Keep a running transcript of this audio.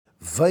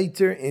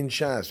Viter in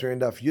Shas. We're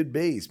in Daf Yud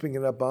Beis, picking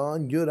it up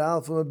on Yud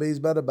Alpha Beis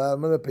Bada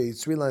bottom of the page,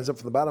 3 lines up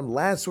from the bottom,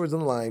 last words on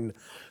the line.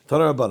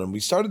 Tanar Rabbanan.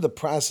 We started the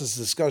process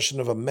discussion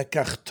of a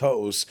mekach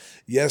toos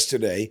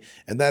yesterday,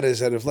 and that is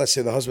that if, let's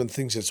say, the husband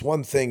thinks it's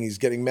one thing, he's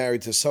getting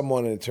married to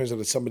someone, and it turns out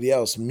it's somebody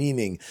else,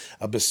 meaning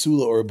a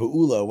basula or a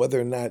beula, whether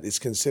or not it's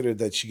considered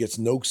that she gets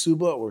no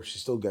ksuba or she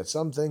still gets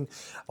something.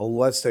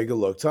 Let's take a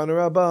look.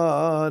 Tanar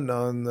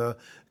Rabbanan.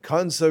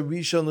 Kansa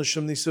Rishon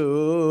L'Shem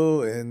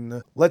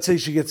Nisuin. Let's say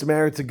she gets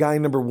married to guy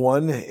number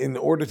one in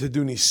order to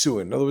do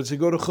Nisuin. In other words, they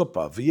go to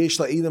Chuppah. V'yesh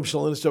la'edam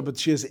shalom, but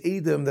she has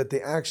edam that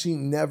they actually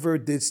never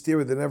did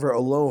steer, they're never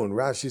alone.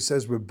 Rashi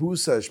says,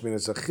 Rebusa Shmin,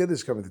 it's a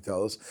chiddush coming to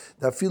tell us,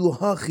 that filu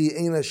hachi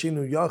ein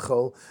ashenu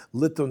yachal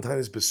liton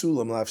tanis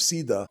besulam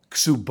lafsida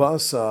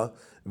ksubasa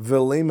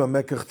Velema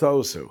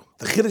mekachtosu.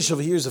 The chiddush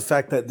over here is the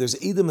fact that there's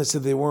Edom that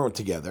said they weren't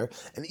together,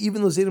 and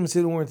even those Edom that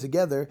said they weren't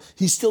together,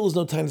 he still has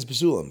no Tanis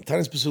Basulam.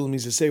 Tanis Basulam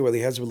means to say whether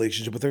he has a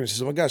relationship with her and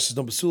says, oh my gosh, there's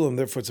no Basulam,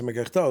 therefore it's a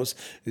mekachtos.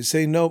 You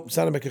say, no, it's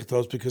not a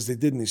mekachtos because they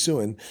did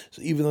Nisuin.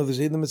 So even though there's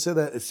Edom that said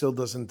that, it still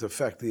doesn't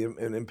affect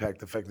and impact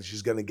the fact that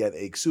she's going to get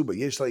a ksuba.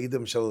 Yeshla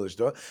Edom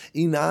shalolishto.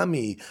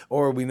 Inami,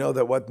 or we know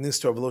that what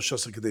Nistor v'lo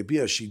shosa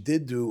kadebia, she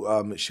did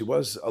do, she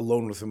was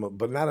alone with him,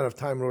 but not enough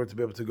time in order to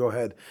be able to go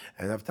ahead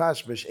and have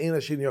tashmish.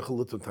 You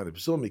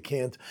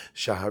can't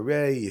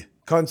shaharei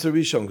kansa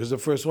rishon because the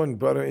first one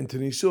brought her into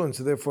nisun,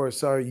 so therefore,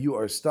 sorry, you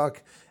are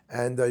stuck,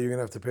 and you're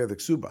gonna have to pay the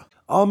ksuba.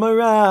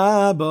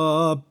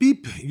 Amarabba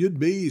beep you'd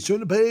be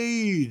turn the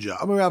page.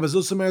 Amarabba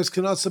zosameres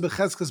kanatsa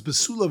becheskas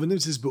besula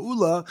v'nimsis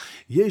beula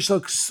yeshal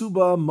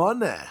ksuba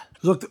maneh.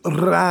 Look,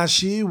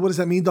 Rashi, what does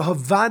that mean? The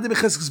Havada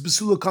Becheskas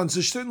Basula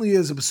Kansa certainly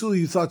is a Basula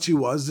you thought she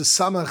was. The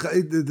Samacha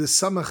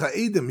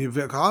Edim,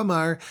 Yivek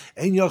Amar,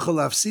 En Yachal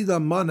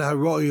Afsida Mana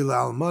Ro'il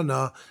Al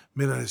Mana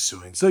Mina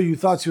Nisuin. So you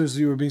thought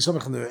you were being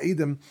Samach in the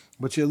Edim,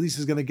 but she at least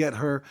is going to get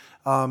her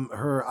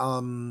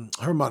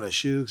mana.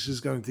 She's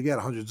going to get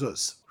 100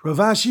 zuz.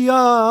 Ravashi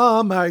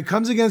Amar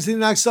comes against the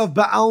next stuff.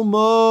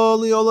 Ba'alma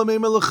li'olamei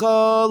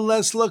melecha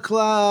les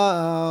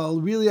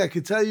laklal. Really, I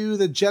could tell you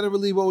that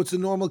generally, what's a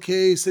normal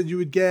case that you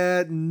would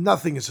get,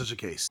 nothing in such a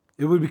case.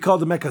 It would be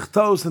called a mekach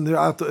tos, and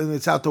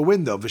it's out the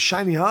window.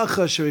 V'shani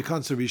ha'acha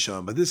sherikansa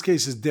rishon. But this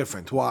case is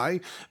different. Why?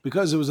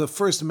 Because it was the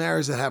first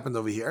marriage that happened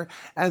over here,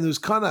 and there was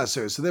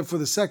kanaser. So therefore,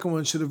 the second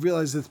one should have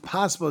realized it's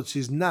possible that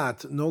she's no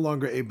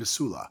longer a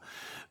besula.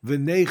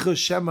 V'neicha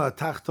shema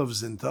tachtov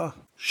zinta.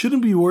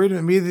 Shouldn't be worried.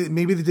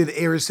 Maybe they did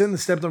Erison,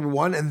 step number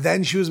one, and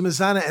then she was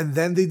Mizana, and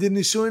then they did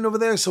Nisuin over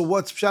there. So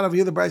what's Pshat over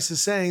here? The Bryce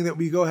is saying that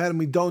we go ahead and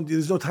we don't,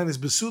 there's no time as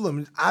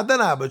Basulam.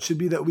 Adana, but it should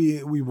be that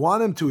we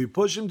want him to, we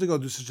push him to go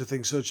do such a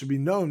thing, so it should be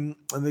known,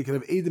 and they could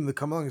have aided him to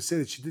come along and say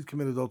that she did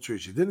commit adultery,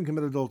 she didn't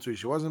commit adultery,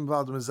 she wasn't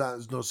involved in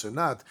Mizana, no sir,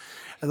 not,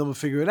 and then we'll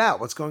figure it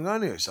out. What's going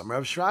on here? Some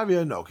Rav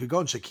Shravia, no.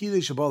 Kigon Shakili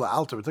Shabola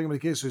Alter, we're talking about a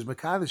case where he's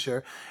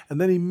Makadisher, and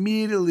then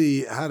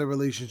immediately had a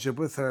relationship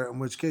with her, in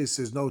which case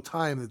there's no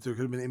time that there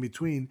could have been in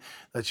between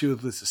that she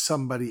was with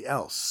somebody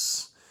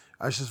else.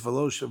 Ashas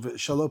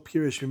shalo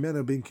pirish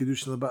mimena being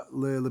kedushin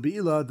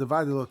lebeila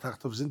divided lo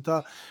tachtov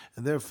zinta,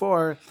 and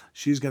therefore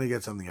she's going to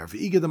get something here.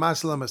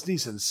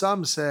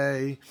 Some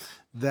say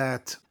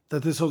that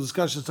this whole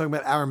discussion is talking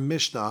about our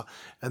Mishnah,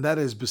 and that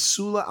is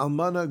Besula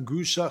Almana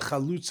Grusha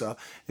Chalutza.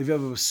 If you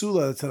have a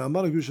Besula that's an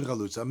Almana Grusha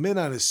Chalutza,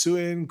 Mina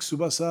Nisuin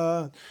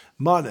Ksubasa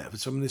Mana. If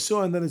it's from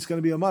Nisuin, then it's going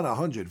to be a Mana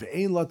 100.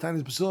 Ve'ein la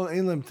tanis Besulin,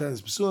 ein lam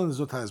tanis Besulin, there's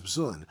no tanis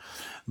Besulin.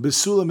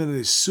 Besula min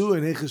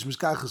Nisuin Eichish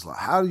Miskachasla.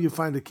 How do you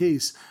find a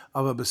case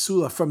of a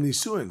Besula from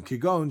Nisuin?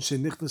 Kigon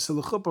Shenichnas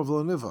Selachupa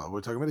V'lo Niva.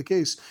 We're talking about a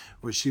case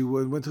where she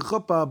went to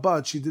Chuppah,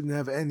 but she didn't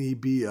have any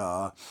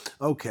Bia.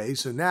 Okay,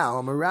 so now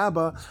I'm a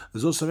Rabbah.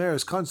 There's also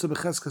Maris Kansa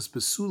Becheskas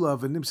Besula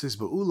V'nimses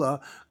Beula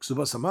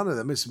Ksubas Amana.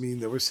 That must mean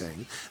that we're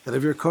saying that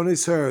if you're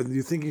kones her and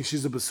you're thinking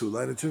she's a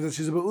Besula, and it turns out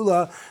she's a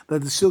Beula,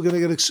 that it's still going to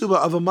get a Ksuba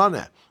of a Mana.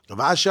 No,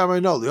 I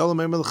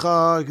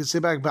can say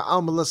back,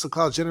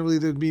 but generally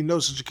there'd be no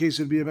such a case,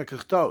 it'd be a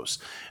mekachtos,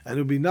 and it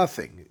would be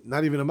nothing,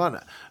 not even a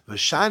mana. But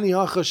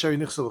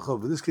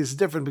this case is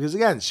different because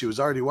again, she was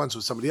already once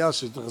with somebody else,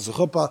 she was a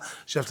chuppah,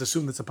 she have to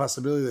assume that's a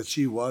possibility that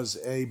she was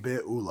a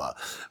be'ula.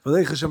 We're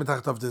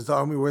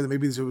worried that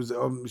maybe she was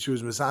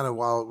misana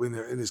while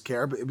in his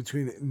care, but in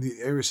between the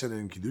Erison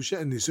and Kedusha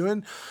and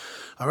Nisuin.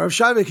 Rav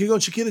Shavik, you go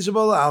Shakira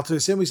Shabola Alter,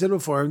 same we said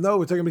before. No,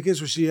 we're talking about a case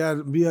where she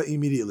had Bia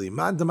immediately.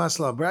 Man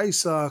Damasla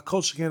Braisa,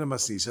 Kol Shekana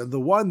Masnisa. The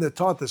one that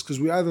taught this, because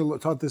we either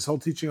taught this whole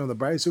teaching on the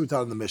Braisa or we taught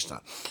it on the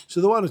Mishnah. So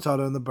the one who taught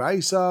it on the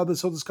Braisa,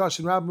 this whole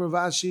discussion, Rabbi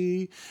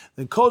Ravashi,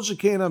 then Kol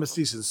Shekana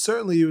Masnisa.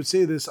 Certainly you would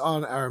say this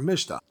on our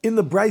Mishnah. In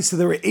the Braisa,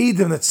 there were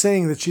Eidim that's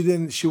saying that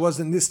she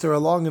wasn't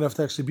Nistera long enough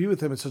to actually be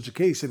with him in such a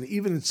case. And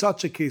even in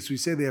such a case, we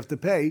say they have to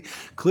pay.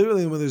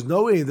 Clearly, when there's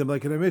no Eidim,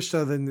 like in a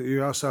Mishnah, then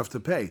you also have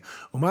to pay.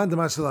 Uman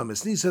Damasla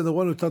Masnisa. The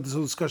one who taught this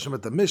whole discussion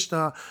about the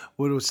Mishnah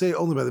would say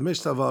only by the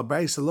Mishnah of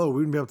Braisa lo. We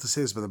wouldn't be able to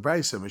say this by the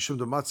Braisa. Mishum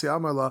Damatzi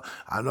Amarla.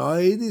 I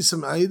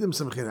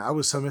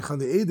was samich on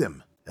the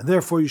Eidim, and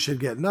therefore you should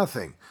get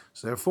nothing.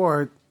 So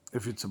therefore,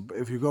 If you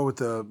go with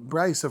the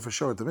Brisa, for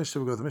sure with the Mishnah,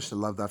 we go with the Mishnah,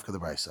 love dafka the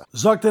Brisa.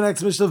 Zok the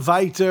next Mishnah,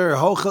 Viter,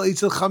 Hochel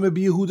Eitzel Chame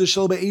Yehuda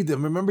Shel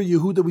Be'edim. Remember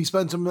Yehuda, we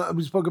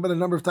spoke about a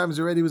number of times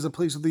already, was a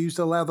place where they used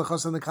to allow the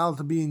Chas and the Kal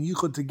to be in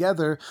Yichud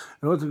together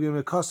in order to give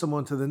a custom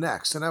one to the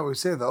next. So now we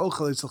say the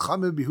Hochel Eitzel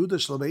Chame Yehuda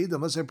Shel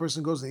Be'edim. Let's say a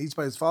person goes and eats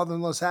by his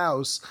father-in-law's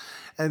house,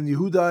 and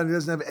Yehuda, and he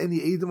doesn't have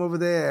any Edom over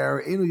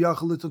there, Enu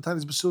Yachal Little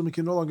Tanis Basulam, he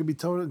can no longer be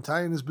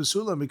tying his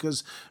Basulam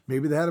because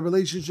maybe they had a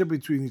relationship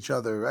between each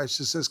other. Right? It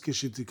just says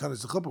Kishit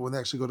Tikanis the Chuppah when they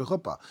actually go to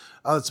Chuppah.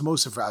 It's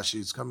Mosef Rashi.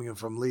 It's coming in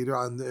from later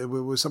on. It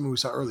was something we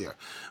saw earlier.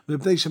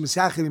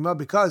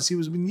 Because he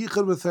was being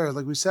yichud with her,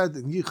 like we said,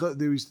 in yichud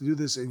they used to do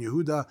this in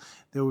Yehuda.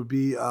 There would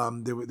be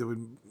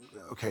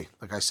okay,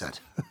 like I said,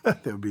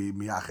 they would be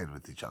miyachid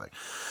with each other.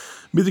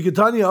 For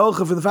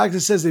the fact that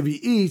it says if he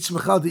eats,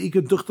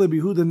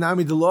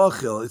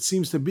 it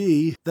seems to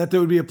be that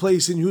there would be a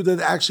place in Yehuda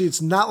that actually it's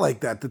not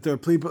like that there are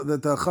people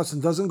that the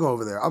chassan doesn't go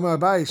over there. Even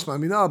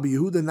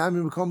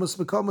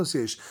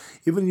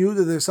in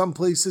Yehuda, there's some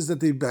places that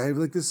they behave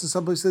like this, and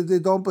some places that they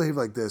don't behave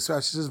like this.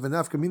 Rashi says, if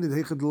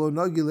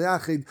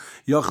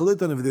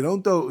they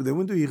don't do, they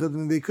wouldn't do yichud,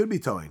 and they could be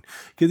towing.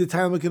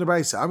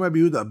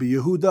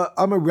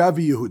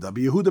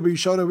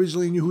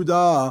 Originally in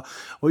Yehuda,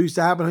 what used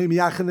to happen? They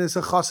used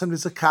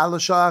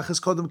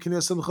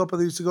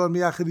to go and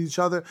miyachid each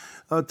other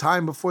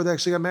time before they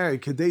actually got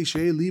married.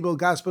 Kadeshe Libo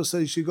Gaspo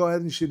said he should go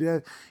ahead and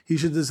he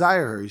should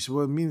desire her. He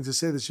should, meaning to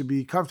say that should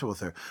be comfortable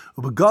with her.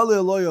 But in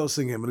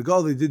the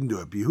Gal they didn't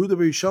do it. Yehuda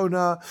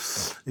Rishona,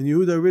 in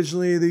Yehuda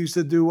originally they used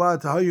to do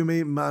what? They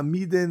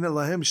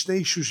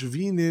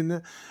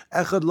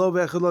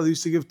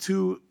used to give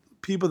two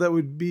people that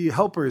would be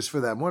helpers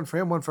for them, one for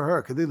him, one for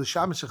her. In order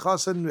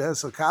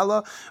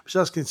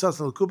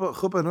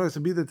to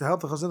be there to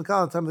help the chassan and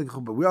kala time of the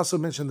chuppah. We also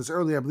mentioned this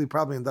earlier, I believe,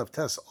 probably in Daf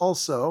Tes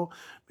also,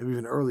 maybe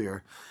even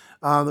earlier.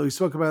 That we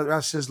spoke about.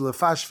 Rashi says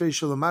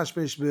lefashfesh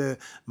lemashmesh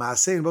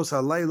b'maasein bos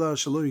halayla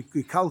shelo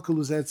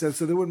yikalkulu zet,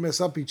 so they wouldn't mess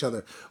up each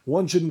other.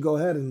 One shouldn't go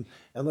ahead and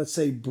let's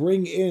say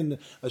bring in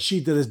a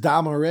sheet that is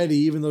dam already,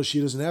 even though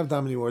she doesn't have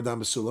dam anymore,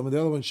 dam basulam, and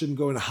the other one shouldn't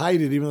go and hide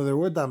it, even though there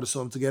were dam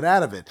basulam, to get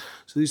out of it.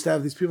 So they used to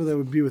have these people that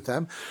would be with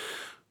them.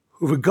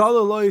 They didn't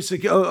do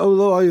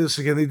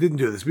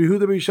this.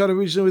 Behuda Bishara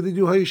originally they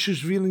do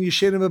Hayishushvin and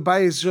Yishenim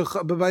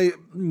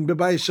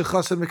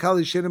Shechas and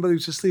Mekali Yishenim, but they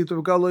used to sleep. They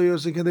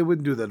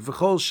wouldn't do that.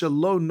 V'chol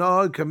Shalo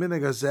Nag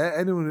Kaminag Hazeh.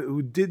 Anyone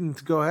who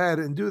didn't go ahead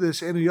and do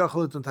this, Enu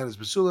Yachalit on Tanis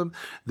Basulam,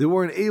 they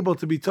weren't able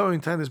to be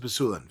towing Tanis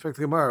Basulam. In fact,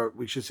 the Gemara,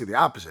 we should say the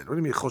opposite. What do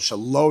you mean Chol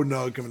Shalo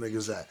Nag Kaminag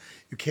Hazeh?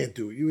 You can't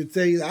do it. You would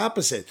say the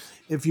opposite.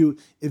 If you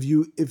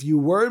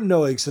were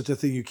knowing such a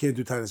thing, you can't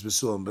do Tanis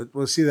Basulam. But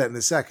we'll see that in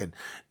a second.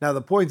 Now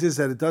the point is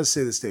that it does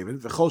say the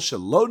statement. V'chol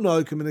shelo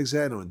nag kaminag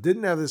zeh, who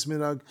didn't have this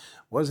minhag,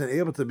 wasn't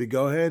able to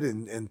go ahead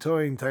and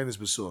towing Tanis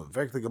Basulam. In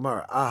fact, the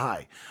Gemara,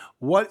 ahai,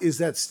 what is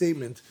that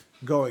statement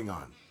going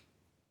on?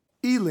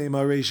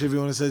 Ilema Reish, if you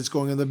want to say it's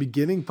going on the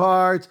beginning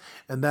part,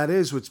 and that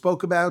is what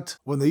spoke about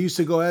when they used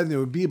to go ahead and they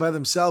would be by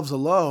themselves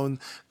alone.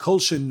 Kol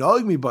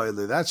shenog mi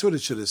ba'ileh. That's what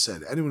it should have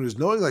said. Anyone who's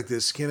knowing like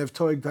this can't have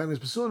toig Tanis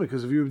Basulam,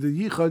 because if you have the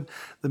yichud,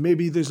 then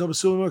maybe there's no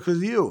Basulam because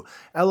of you.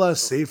 Ella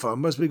Seifa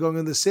must be going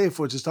on the Seifa,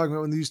 which is talking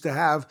about when they used to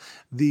have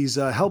these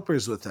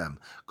helpers with them.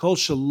 Kol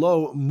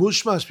shelo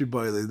mushmash bi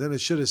ba'ileh. Then it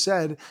should have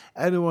said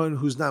anyone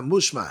who's not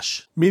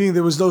mushmash, meaning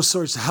there was no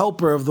source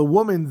helper of the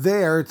woman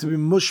there to be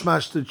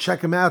mushmash to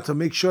check him out to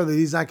make sure that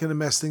he's not going to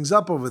mess things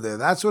up over there.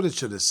 That's what it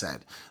should have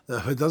said.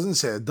 If it doesn't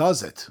say it,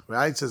 does it?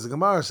 Right? It says the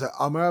Gemara says,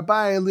 Amar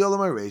Abai Liolam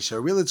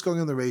Reisha. Really, it's going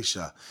on the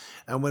Reisha.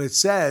 And when it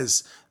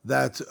says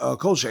that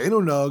Kol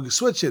She'enu Nog,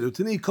 switch it.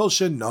 Utani Kol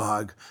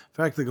She'nohag. In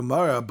fact, the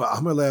Gemara,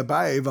 Amar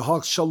Le'abai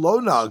V'hok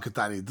Shalonog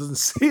Katani. It doesn't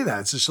say that.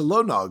 It's a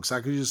Shalonog. So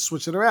I could just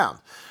switch it around.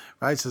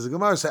 Right? Says the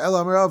Gemara, El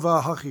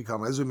Amarava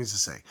Hachikam. That's what it means to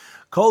say.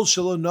 Kol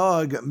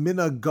Shalonog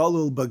Mina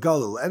Galil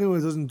Bagalil. Anyone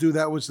who doesn't do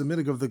that which the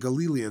minig of the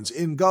Galileans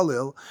in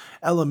Galil,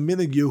 Ela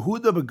Minig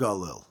Yehuda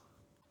Bagalil.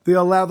 They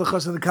allow the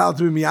chas and the kal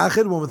to be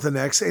miyachid one with the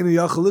next. Ain't a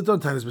yachalit on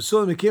Tanis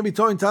Basulam. It can't be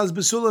towing Tanis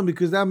Basulam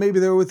because now maybe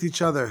they're with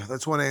each other.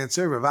 That's one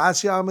answer. Rav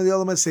Asya Amad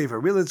Yolam Sefer.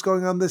 Really, it's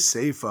going on the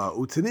Sefer.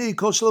 Utani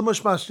Kol Shalom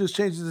Mushmash. Just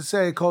change it to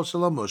say Kol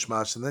Shalom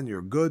Mushmash, and then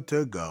you're good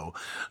to go.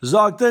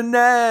 Zog the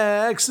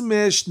next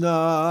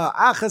Mishnah.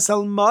 Achas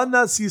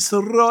Almanas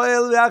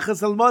Yisrael.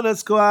 Achas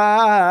Almanas Kohanim.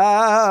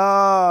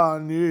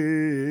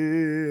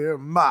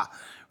 Ma.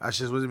 Rashi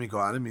says, what does it mean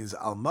Kohanim? It means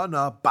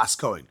Almana Bas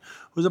Kohen.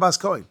 Who's a Bas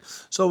Kohen?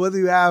 So whether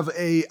you have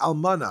a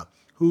Almana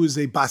who is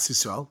a Bas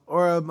Yisrael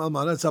or a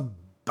Almana, it's a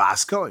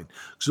Bas Kohen.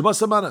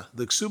 Ksubas Almana.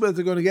 The ksuba that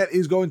they're going to get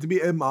is going to be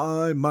a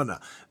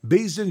Almana.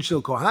 Beis Din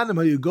Shel Kohanim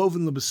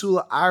Hayugovin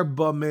Lebasula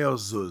Arba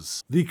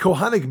Meozuz. The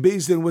Kohanic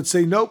Beis Din would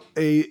say, nope,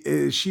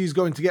 she's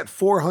going to get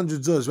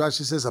 400 zuz.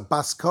 Rashi says a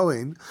Bas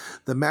Kohen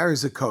that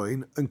marries a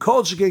Kohen, and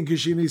Kol Sheken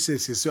Kishini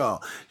says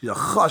Yisrael. She's a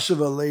chash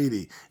of a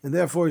lady, and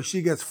therefore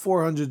she gets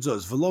 400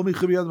 zuz. V'lo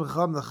Michabiyad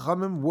Mecham, the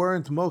Chamim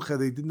weren't mocha,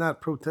 they did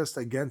not protest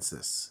against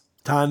this.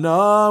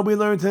 Tana, we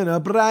learned in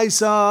a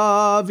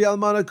Braisa, the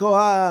Almana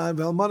Kohan,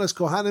 the Almanas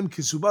Kohanim,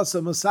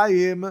 Kisubasa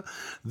Masayim,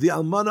 the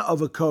Almana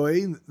of a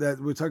Kohen, that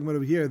we're talking about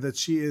over here, that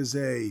she is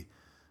a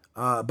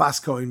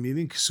Bas Kohen,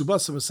 meaning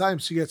Kisubasa Masayim,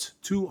 she gets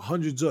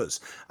 200 zuz.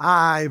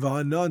 Tonight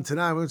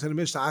we're going to the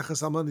Mishnah,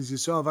 Achas Almanis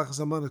Yisrael, Achas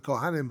Almanas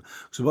Kohanim,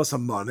 Kisubasa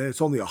Mana,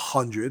 it's only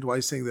 100. Why are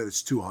you saying that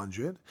it's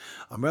 200?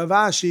 Rav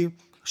Ashi,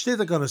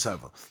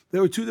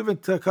 there were two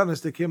different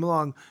takanas that came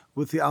along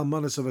with the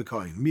almanas of a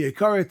kohen.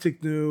 Mi'ekare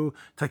tiknu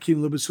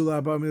takin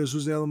lebasula bar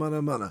milzuz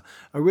almana mana.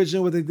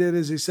 Originally, what they did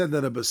is they said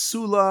that a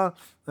basula,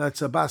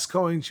 that's a bas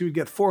kohen, she would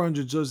get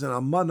 400 zuz, and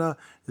almana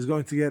is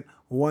going to get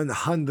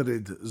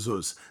 100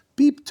 zuz.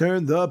 Beep,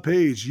 turn the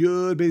page.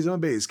 Yud beis on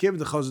beis. Came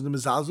the chazon the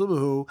mizalzel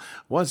who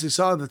once they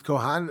saw that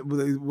Kohan,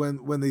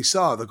 when they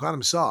saw the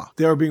Kohanim saw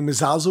they were being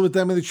mizalzel with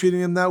them and they're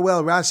treating them that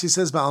well. Rashi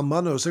says by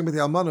almanos, talking about the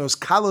almanos,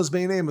 kalos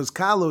beinei was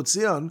kalo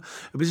tzion,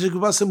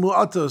 b'shikubasam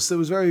mu'atos. There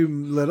was very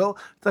little.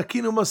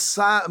 Takinu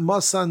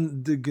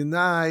masan de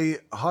gnai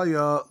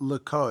haya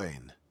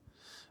lekoin.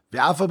 The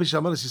more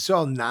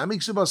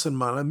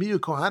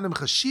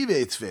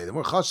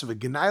chashav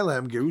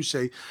genaylem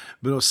gerushay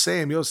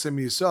b'noseim yosem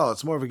yisrael.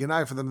 It's more of a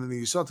genay for them than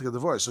the yisrael to get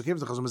divorced. So came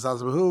to chazon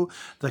mizalzel behu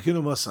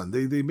takinu masan.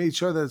 They made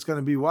sure that it's going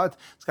to be what?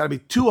 It's got to be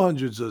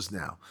 200 zuz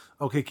now.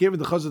 Okay, came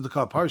the chazon to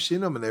call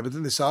parshinam, and but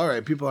then they saw, all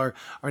right, people are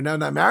now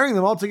not marrying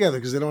them all together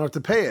because they don't have to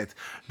pay it.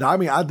 Why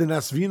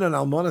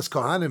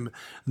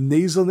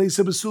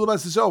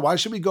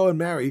should we go and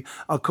marry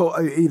an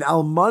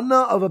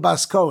almana of a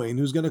bas kohen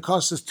who's going to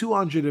cost us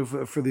 200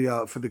 for the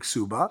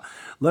ksuba?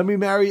 Let me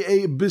marry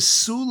a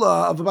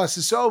besula of a bas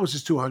Yisrael, which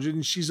is 200,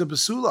 and she's a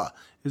besula.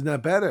 Isn't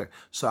that better?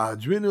 So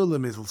adrinu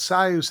lemitl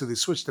sayu. So they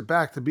switched it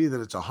back to be that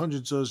it's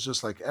 100 zuz,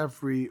 just like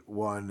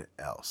everyone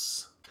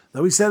else.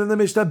 Now we said in the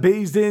Mishnah,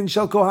 Beis Din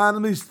shel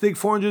Kohanim, they take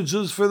 400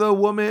 zuz for the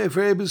woman,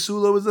 for a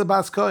besula was the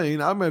bas kohen.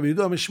 Lo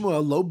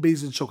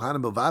Beis Din shel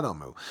Kohanim b'vad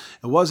amru.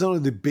 It wasn't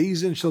only the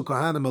Beis Din shel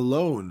Kohanim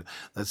alone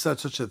that said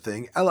such a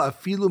thing. Ela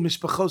afilu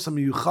mishpachos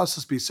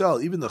hamiyuchasas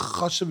b'Yisrael, even the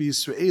chashav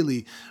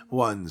Yisraeli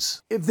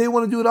ones. If they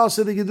want to do it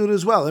also, they can do it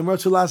as well. And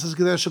if they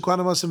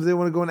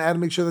want to go and add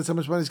and make sure that's how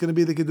much money it's going to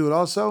be, they can do it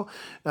also.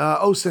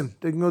 Osin,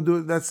 they can go do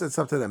it. That's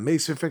up to them.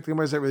 Meis effective,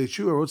 is that really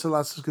true? Or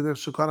someone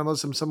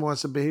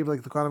wants to behave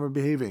like the Kohanim are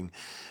behaving.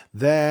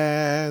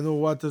 Then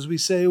what does we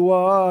say? Can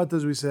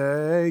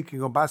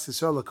go Bas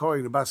Yisrael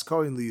Kohen to Bas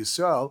Kohen Li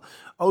Yisrael.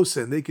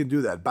 Osen, they can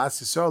do that. Bas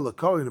Yisrael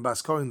Kohen to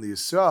Bas Kohen Li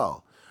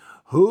Yisrael.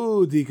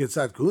 Who di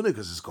ketzat kuna?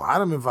 Because there's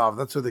Kohanim involved.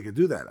 That's where they can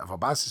do that. If a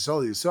Bas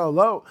Yisrael Yisrael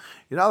lo,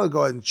 you're not going to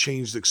go ahead and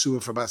change the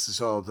ksuah for Bas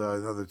Yisrael to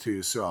another to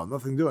Yisrael.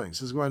 Nothing doing. It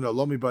says going to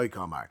lomi bay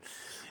kamar.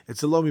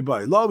 It's a lomi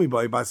bay. Lomi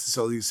bay Bas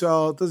Yisrael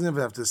Yisrael. It doesn't even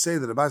have to say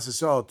that a Bas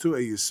Yisrael to a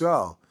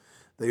Yisrael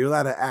that you're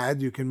allowed to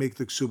add. You can make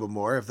the ksuba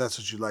more if that's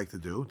what you'd like to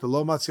do. The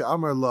lo matzia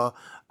amar la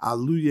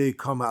aluye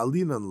kama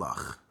alinan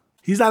lach.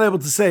 He's not able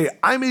to say,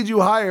 I made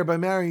you higher by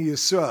marrying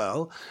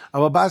Yisrael.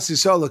 Abas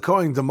Yisrael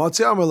kohen to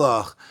matzia amar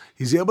lach.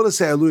 He's able to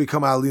say aluye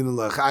kama alinan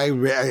lach. I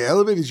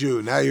elevated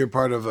you. Now you're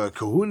part of a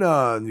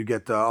kahuna and you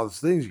get all these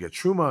things. You get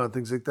truma and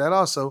things like that.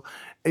 Also,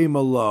 a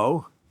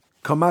malo.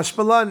 Kamash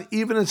Malan,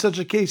 even in such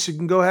a case, you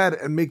can go ahead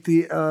and make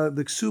the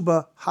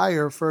ksuba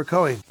higher for a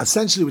kohen.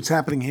 Essentially, what's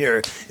happening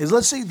here is,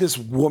 let's say this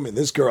woman,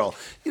 this girl,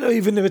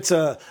 even if it's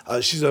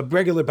she's a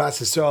regular Bas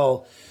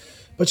Yisrael,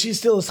 but she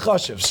still is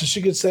chashiv, so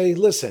she could say,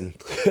 listen,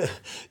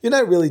 you're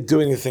not really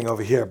doing anything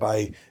over here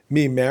by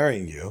me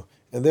marrying you,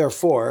 and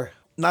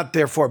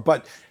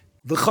but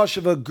the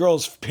chashiv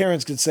girl's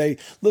parents could say,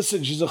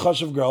 listen, she's a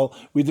chashiv girl,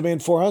 we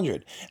demand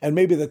 400. And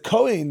maybe the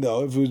kohen,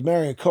 though, if he was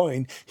marrying a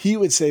kohen, he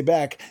would say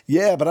back,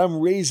 yeah, but I'm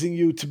raising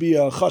you to be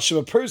a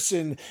chashiv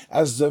person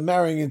as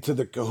marrying into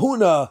the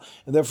kahuna,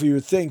 and therefore you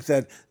would think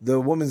that the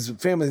woman's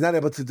family is not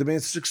able to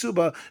demand such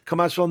ksuba.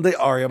 Kamashvan, they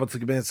are able to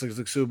demand such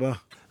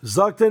ksuba.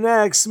 Zok the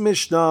next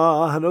Mishnah.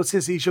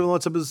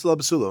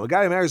 A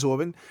guy marries a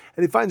woman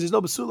and he finds there's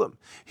no basulam.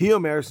 He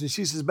marries and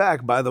she says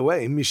back, by the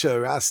way, Misha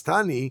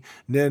Rastani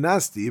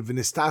Nenasti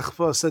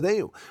Vinistachpa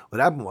Sadeu. What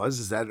happened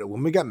is that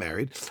when we got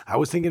married, I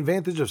was taking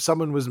advantage of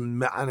someone was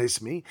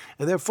honest me,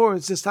 and therefore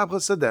it's just Tapcha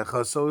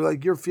Sadecha. So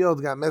like your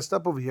field got messed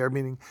up over here,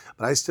 meaning,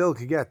 but I still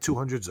could get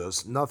 200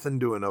 zuz, nothing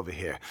doing over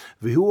here.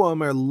 Vihu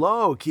Omer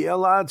Lo Ki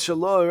Elad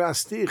Shalo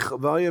Rastich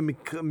Vaya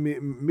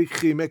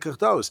Mikhi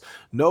Mekachtos.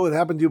 No, it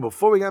happened to you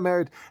before we got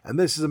married, and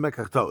this is a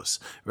mekachtos.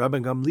 Rabbi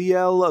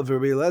Gamliel of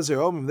Rabbi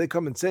Lezer, they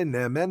come and say,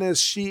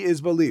 Ne'emenes, she is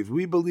believed.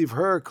 We believe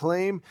her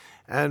claim,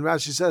 and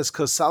Rashi says,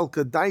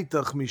 Kasalka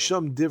daitach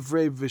mishum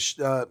divrei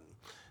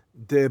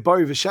de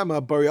bari v'shema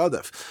bari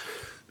adaf.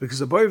 Because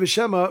the bari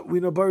v'shema, we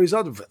know bari is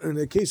adaf. In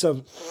the case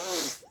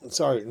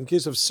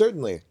of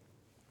certainly,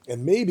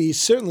 and maybe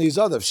certainly is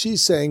adaf.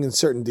 She's saying in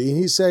certainty,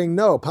 he's saying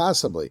no,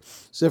 possibly.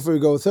 So if we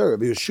go with her,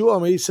 Rabbi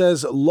Yeshua, he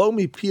says, Lo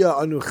mi pia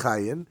anu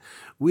chayin.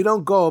 We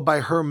don't go by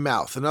her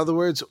mouth. In other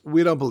words,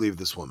 we don't believe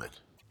this woman.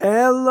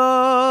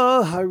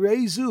 Ella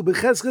harezu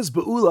becheskes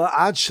beula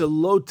ad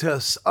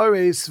shalotas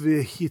ares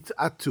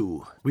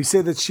v'hitatu. We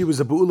say that she was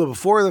a beula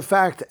before the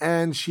fact,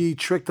 and she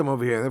tricked him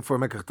over here. Therefore,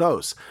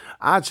 mekachtos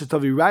ad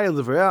shetavi raya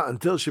levaraya,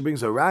 until she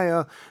brings a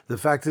raya. The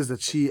fact is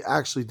that she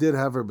actually did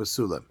have her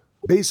basulim.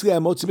 Basically,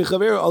 I'm motzi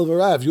mechaver al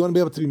v'raya. If you want to be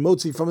able to be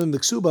motzi from him the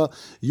ksuba,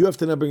 you have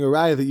to now bring a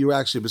raya that you were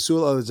actually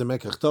basul. Other than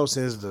mekachtos,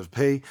 says to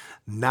pay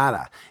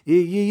nada.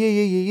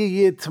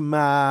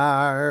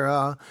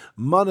 Tamara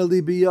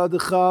manali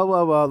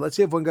biyadacha. Let's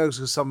say if one guy goes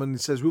to someone, he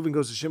says Reuven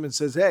goes to Shimon and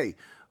says, "Hey,"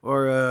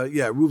 or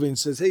Reuven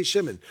says, "Hey,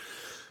 Shimon,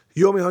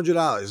 you owe me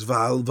 $100.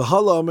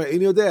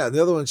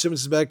 The other one, Shimon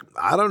says back,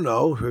 I don't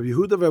know. Rabbi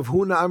Yehuda, Rav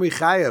Huna, Amri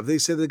Chayav. They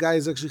say the guy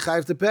is actually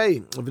chayav to pay.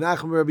 Rav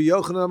Nachman, Rabbi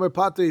Yochanan, Amri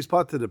Pater, he's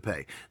pater to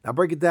pay. Now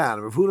break it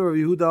down. Rav Huna, Rabbi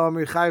Yehuda,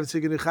 Amri Chayav,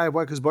 Tzigin Chayav.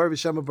 Why? Because Bari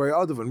V'Shema Bari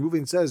Adav. When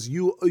Reuven says,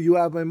 you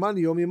have my money,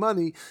 you owe me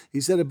money,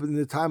 he said it in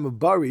the time of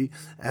Bari,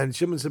 and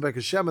Shimon said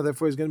back Shema,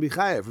 therefore he's going to be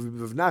chayav.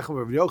 Rav Nachman,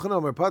 Rabbi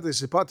Yochanan, Amri Pater,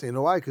 says pater. You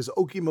know why? Because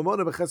Oki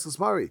Mamona B'Cheskas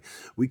Mari.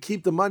 We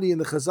keep the money in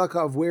the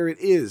chazaka of where it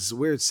is,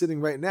 where it's sitting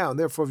right now, and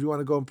therefore if you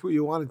want to go and prove,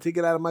 you want to take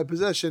it out of my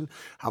possession,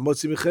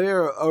 Hamotzi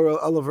Mechayer or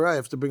Alavaraya, I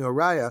have to bring a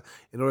raya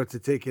in order to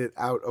take it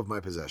out of my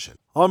possession.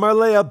 Amar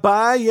Leah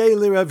Baye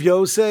Rav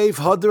Yosef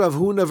Had Rav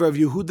Huna Rav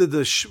Yehuda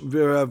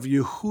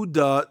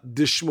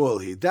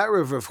Dishmuel. That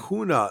Rav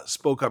Huna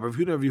spoke up. Rav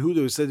Yehuda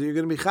who said that you're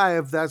going to be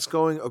chayav. That's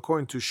going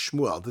according to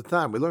Shmuel. The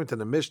time we learned in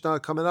the Mishnah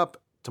coming up.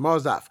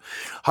 Tomorrow's daf.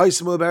 Let's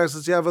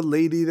say you have a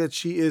lady that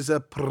she is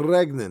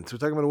pregnant. We're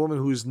talking about a woman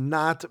who's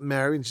not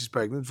married and she's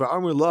pregnant. For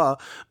Amr Law,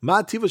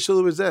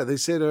 they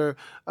say to her,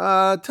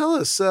 tell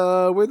us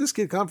where this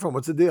kid come from.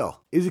 What's the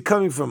deal? Is he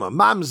coming from a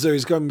mamzer?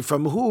 He's coming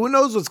from who? Who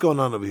knows what's going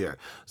on over here?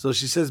 So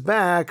she says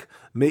back,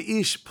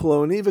 Meish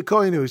Ploni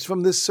v'Kohen. He's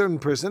from this certain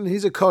person.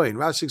 He's a Kohen.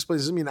 Rashi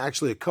explains, doesn't mean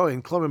actually a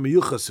Kohen. Klomer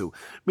meyuchasu,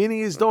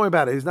 meaning don't worry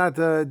about it. He's not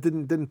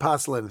didn't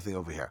passel anything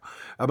over here.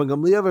 Rabban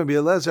Gamliel and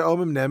Bielezer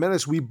Omim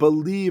Ne'emenes. We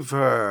believe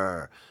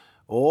her.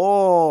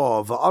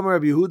 Oh, v'Amar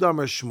Rabbi Yehuda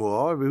Amar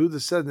Shmuel. Rabbi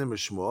Yehuda said in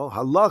Shmuel,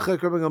 Halacha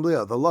Rabban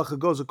Gamliel. The halacha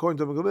goes according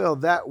to Rabban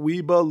Gamliel that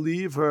we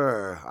believe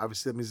her.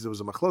 Obviously, that means there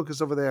was a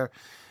machlokas over there,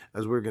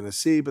 as we're going to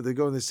see. But they're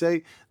going to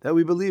say that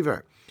we believe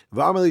her.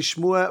 V'Amar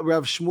Shmuel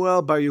Rav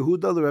Shmuel Bar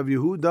Yehuda Rav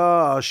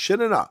Yehuda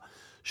Shinana,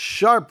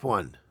 sharp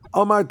one.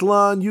 Amar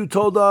Tlan, you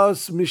told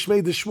us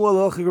Mishmei de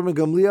Shmuel Halacha Rabban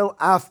Gamliel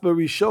Af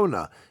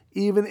Barishona.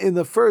 Even in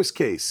the first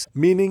case,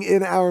 meaning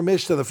in our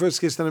Mishnah, the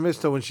first case in our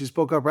Mishnah, when she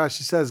spoke up,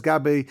 Rashi says,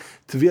 Gabe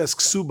Tvias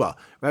Ksuba,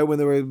 right? When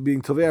they were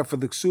being Tovea for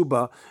the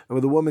Ksuba, and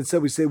when the woman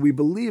said, we say we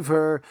believe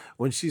her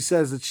when she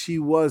says that she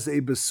was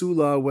a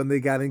Basula when they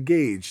got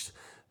engaged.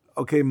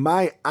 Okay,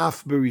 my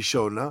Af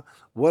Berishona.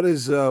 What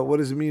does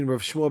it mean?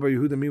 Rav Shmuel Bar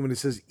Yehuda mean when he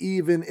says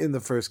even in the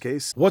first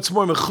case? What's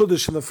more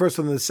mechudesh from the first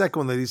one than the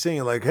second one that he's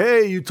saying? Like,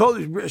 hey, you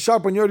told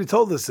sharp one, you already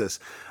told us this.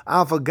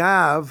 Alpha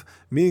Gav,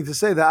 meaning to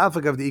say that Alpha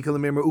Gav the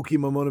ikalamemer uki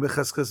mamona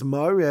becheskas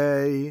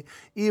mare.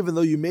 Even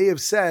though you may have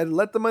said,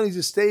 let the money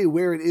just stay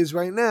where it is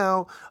right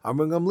now.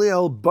 Amar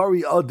Gamliel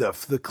Bari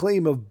Adaf. The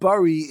claim of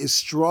Bari is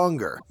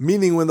stronger.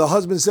 Meaning when the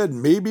husband said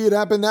maybe it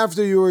happened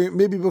after you were,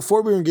 maybe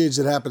before we were engaged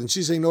it happened. And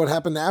she's saying no, it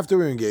happened after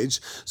we were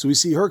engaged. So we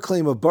see her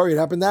claim of Bari, it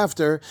happened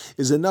after,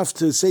 is enough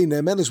to say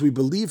Ne'emenes, we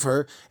believe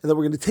her, and that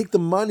we're going to take the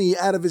money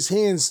out of his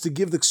hands to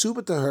give the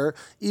ksuba to her,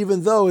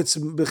 even though it's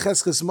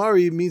becheskas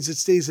mari, means it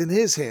stays in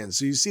his hands.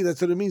 So you see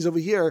that's what it means over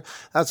here.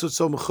 That's what's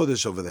so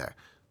mechudesh over there.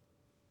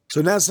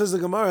 So now says the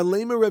Gemara,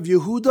 Lema Rav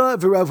Yehuda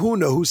v'Rav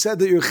Huna, who said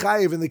that you're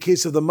chayiv in the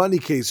case of the money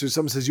case, or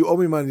someone says you owe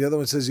me money, the other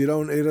one says you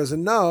don't, he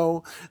doesn't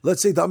know.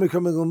 Let's say Dami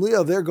Rabbi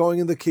Gamliel, they're going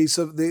in the case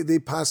of, they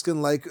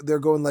paskin like, they're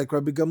going like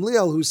Rabbi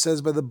Gamliel, who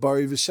says by the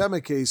Bari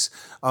V'Shema case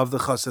of the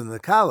Chassan and the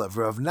Kalev.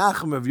 Rav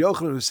Nachman, Rav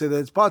Yochanan, who say that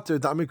it's pater,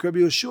 Dami Rabbi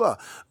Yeshua,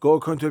 go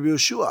according to Rabbi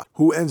Yeshua,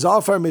 who ends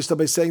off our Mishnah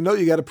by saying, no,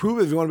 you got to prove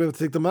it if you want to be able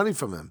to take the money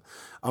from him.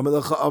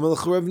 Amalach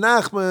Rav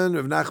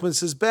Nachman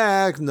says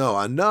back, no,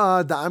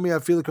 Anna, Da'ami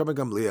Afilik Rabbi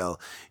Gamliel.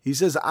 He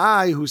says,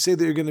 I, who say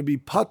that you're going to be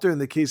putter in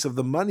the case of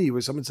the money,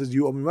 where someone says,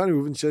 you owe me money,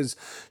 Reuven says,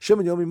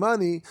 Shimon, you owe me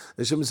money,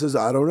 and Shimon says,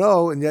 I don't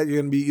know, and yet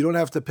you don't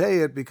have to pay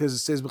it because it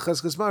says,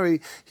 B'cheskas Mari.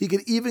 He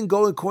could even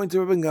go according to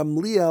Rabbi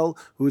Gamliel,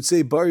 who would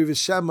say, Bari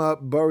V'Shema,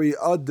 Bari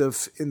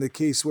Adif, in the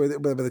case where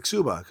by the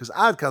Ksuba, because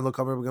Ad Kan Lo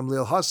Kam Rabbi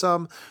Gamliel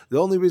Hasam. The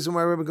only reason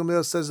why Rabbi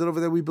Gamliel says that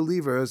over there we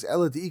believe her is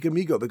Ela De'ika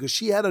Migo, because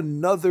she had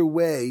another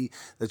way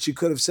that she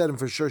could have said, and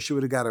for sure she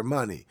would have got her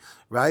money,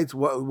 right?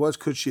 What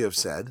could she have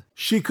said?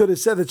 She could have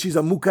said that she's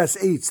a mukas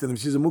eitz, and if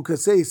she's a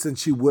mukas eitz, then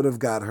she would have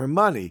got her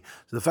money.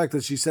 So the fact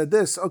that she said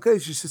this, okay,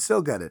 she should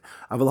still get it.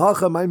 Aval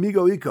hacha my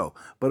migo iko.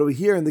 But over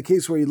here, in the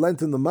case where he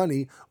lent him the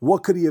money,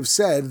 what could he have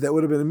said that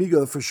would have been a migo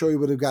that for sure he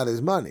would have got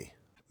his money?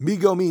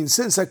 Migo means,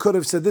 since I could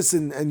have said this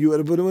and you would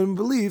have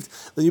believed,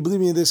 then you believe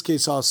me in this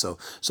case also.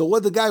 So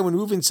what the guy, when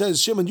Reuven says,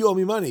 Shimon, you owe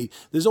me money,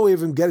 there's no way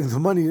of him getting the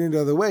money in any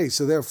other way.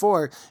 So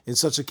therefore, in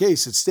such a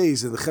case, it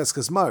stays in the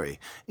Cheskas Mari.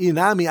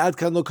 Inami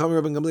Adkan lo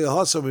Kamer Rabban Gamliel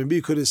Hasam,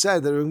 Rabbi could have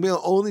said that Rabban Gamliel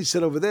only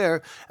said over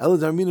there,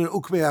 Eladarmin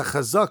Ukmei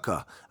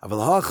Chazaka.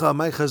 Avalahacha,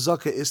 my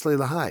Chazaka Islay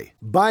Lahai.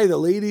 By the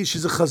lady,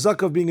 she's a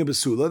Chazaka of being a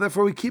Besula,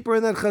 therefore we keep her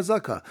in that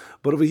Chazaka.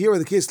 But over here, in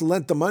the case he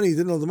lent the money, he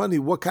didn't know the money,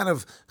 what kind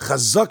of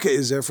Chazaka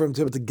is there for him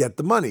to be able to get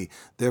the money?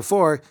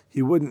 Therefore,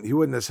 he wouldn't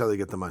necessarily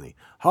get the money.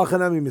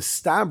 Hachanami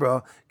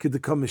mistabra could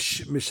become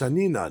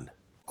mishaninan.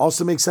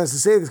 Also makes sense to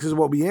say this because of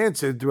what we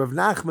answered. The Rav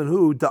Nachman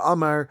who the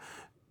Amar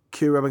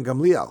ki Rabban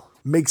Gamliel.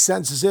 Makes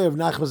sense to say Rav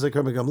Nachman is like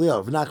Rabban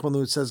Gamliel. Rav Nachman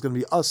who says is going to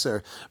be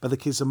usher, but the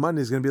case of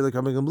money is going to be like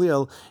Rabban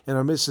Gamliel. And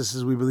our Mishnah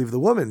says we believe the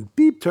woman.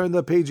 Beep, turn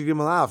the page of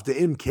Gimel Alf.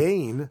 The Im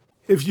Kain.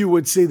 If you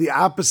would say the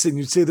opposite,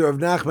 you'd say the Rav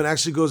Nachman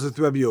actually goes with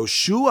Rabbi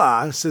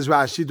Yoshua, says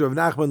Rashi, the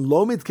Rav Nachman,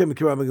 lo mitkem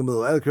ki Rabban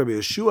Gamliel, el Rabbi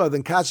Yoshua,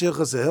 then kasha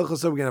hilchasa,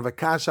 we're going to have a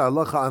kasha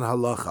halacha on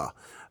halacha.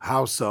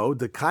 How so?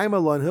 The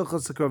kaima lon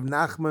hilchasa Rav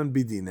Nachman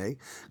bidine,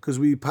 because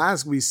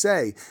we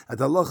say, that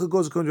the halacha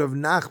goes according to Rav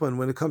Nachman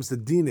when it comes to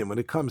dinim, when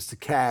it comes to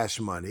cash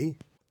money,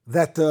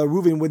 that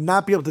Reuven would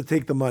not be able to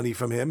take the money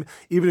from him,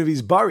 even if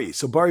he's bari.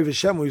 So bari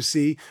v'shem, we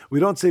see, we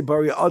don't say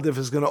bari adif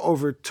is going to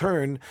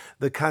overturn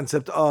the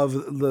concept of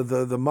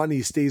the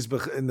money stays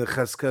in the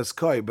cheskas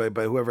koi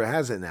by whoever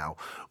has it now.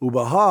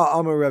 Ubaha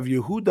amar Rav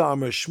Yehuda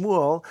amar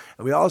Shmuel,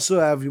 and we also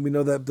have, we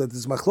know that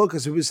there's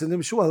machlokas we send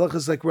him Shmuel,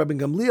 halachas like Rabban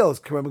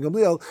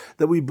Gamliel,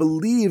 that we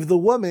believe the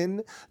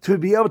woman to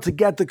be able to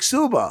get the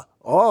ksuba.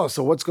 Oh,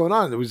 so what's going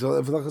on? It was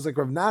halachas like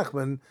Rav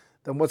Nachman.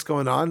 Then what's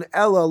going on?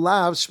 Ella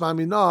lav shma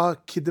mina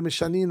kidim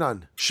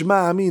shaninan.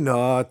 Shma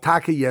mina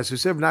taka yes.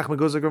 Yosef Nachman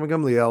goes like Rabban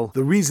Gamliel.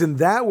 The reason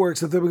that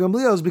works with Rabban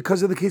Gamliel is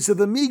because of the case of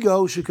the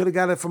migo. She could have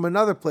got it from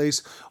another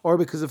place, or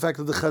because of the fact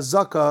of the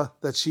chazaka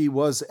that she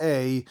was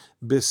a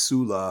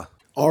bisula.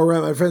 All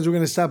right, my friends, we're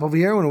going to stop over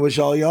here. I want to wish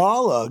all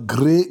y'all a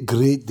great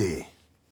day.